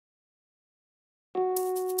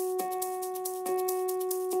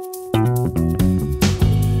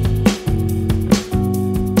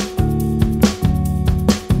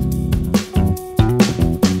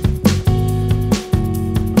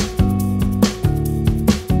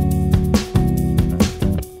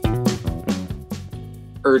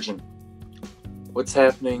Urgent. What's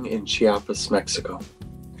happening in Chiapas, Mexico?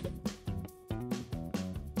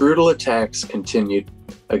 Brutal attacks continued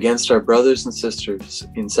against our brothers and sisters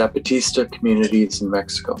in Zapatista communities in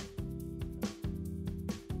Mexico.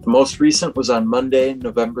 The most recent was on Monday,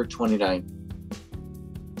 November 29,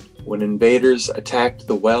 when invaders attacked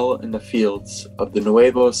the well and the fields of the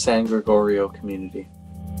Nuevo San Gregorio community.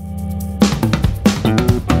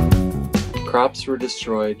 Crops were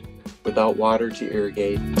destroyed without water to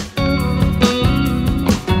irrigate,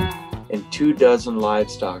 and 24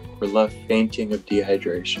 livestock were left fainting of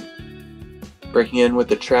dehydration. Breaking in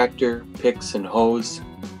with a tractor, picks, and hose,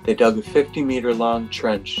 they dug a 50-meter-long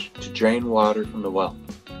trench to drain water from the well,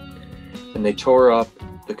 and they tore up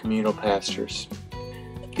the communal pastures.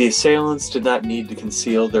 The assailants did not need to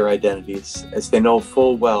conceal their identities, as they know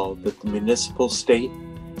full well that the municipal, state,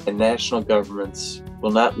 and national governments will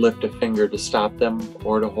not lift a finger to stop them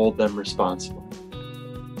or to hold them responsible.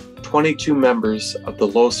 22 members of the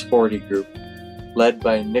Los 40 group, led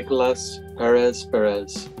by Nicolas Perez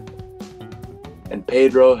and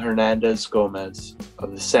Pedro Hernandez Gomez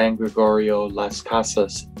of the San Gregorio Las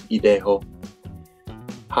Casas Idejo,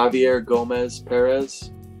 Javier Gomez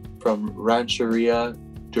Perez from Rancheria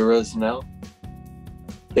Duraznel,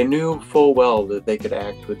 they knew full well that they could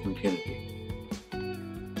act with impunity.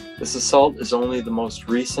 This assault is only the most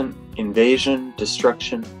recent invasion,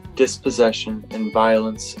 destruction, dispossession, and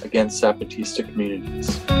violence against Zapatista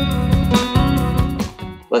communities.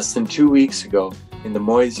 Less than 2 weeks ago, in the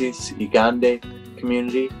Moisés y Gandhi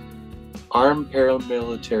community, armed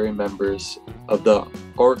paramilitary members of the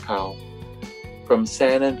Orcal from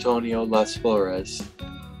San Antonio Las Flores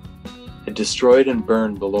had destroyed and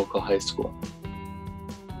burned the local high school.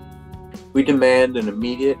 We demand an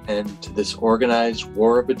immediate end to this organized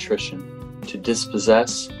war of attrition to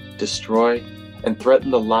dispossess, destroy, and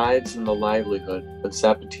threaten the lives and the livelihood of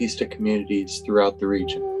Zapatista communities throughout the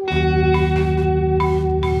region.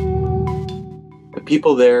 The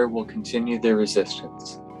people there will continue their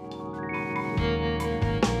resistance.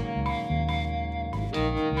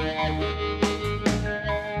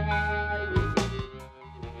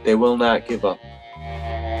 They will not give up.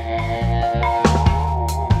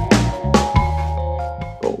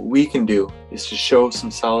 What we can do is to show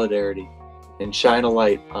some solidarity and shine a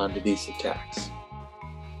light onto these attacks.